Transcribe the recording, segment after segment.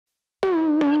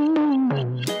Hi,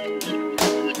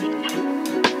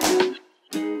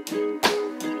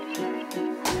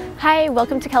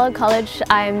 welcome to Kellogg College.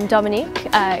 I'm Dominique.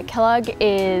 Kellogg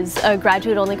is a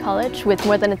graduate-only college with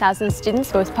more than 1,000 students,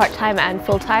 both part-time and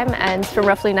full-time, and from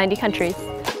roughly 90 countries.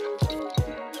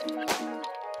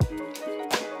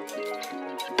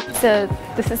 So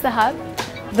this is the hub.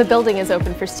 The building is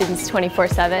open for students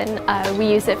 24/7. We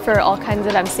use it for all kinds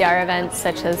of MCR events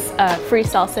such as free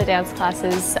salsa dance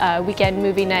classes, weekend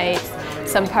movie nights,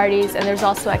 some parties, and there's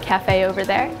also a cafe over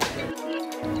there.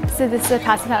 So this is a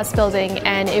passive house building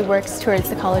and it works towards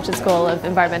the college's goal of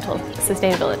environmental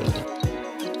sustainability.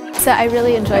 So I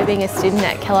really enjoy being a student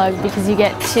at Kellogg because you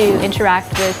get to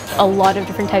interact with a lot of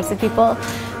different types of people.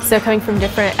 So coming from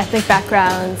different ethnic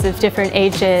backgrounds, of different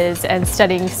ages, and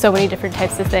studying so many different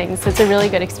types of things. So it's a really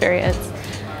good experience.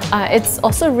 It's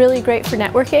also really great for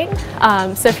networking.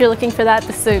 So if you're looking for that,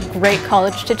 this is a great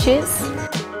college to choose.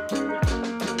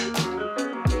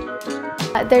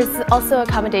 There's also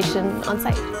accommodation on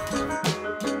site.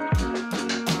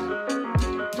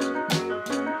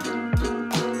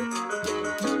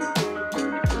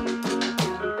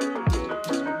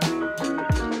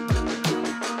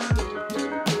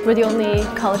 We're the only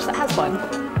college that has one.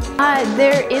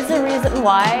 There is a reason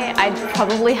why. I'd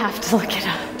probably have to look it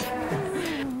up.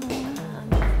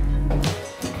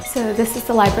 So this is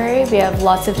the library. We have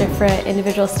lots of different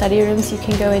individual study rooms you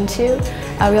can go into.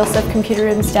 We also have computer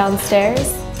rooms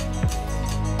downstairs.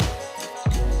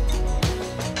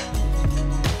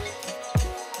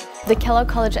 The Kellogg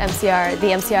College MCR,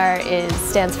 the MCR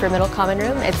stands for Middle Common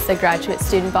Room. It's the graduate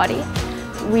student body.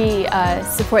 We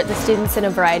support the students in a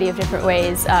variety of different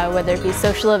ways, whether it be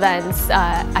social events,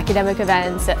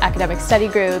 academic study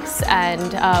groups,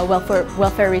 and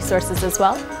welfare resources as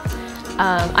well.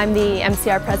 I'm the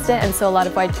MCR president, and so a lot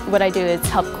of what I do is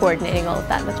help coordinating all of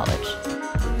that in the college.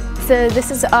 So this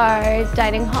is our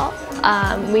dining hall.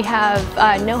 We have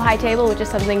no high table, which is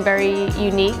something very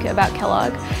unique about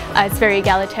Kellogg. It's very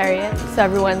egalitarian, so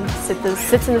everyone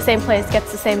sits in the same place, gets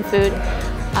the same food.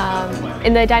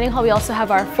 In the dining hall we also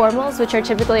have our formals, which are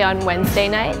typically on Wednesday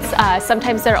nights.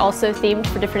 Sometimes they're also themed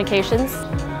for different occasions.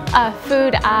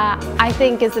 Food, I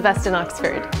think, is the best in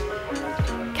Oxford.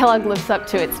 Kellogg lives up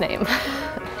to its name.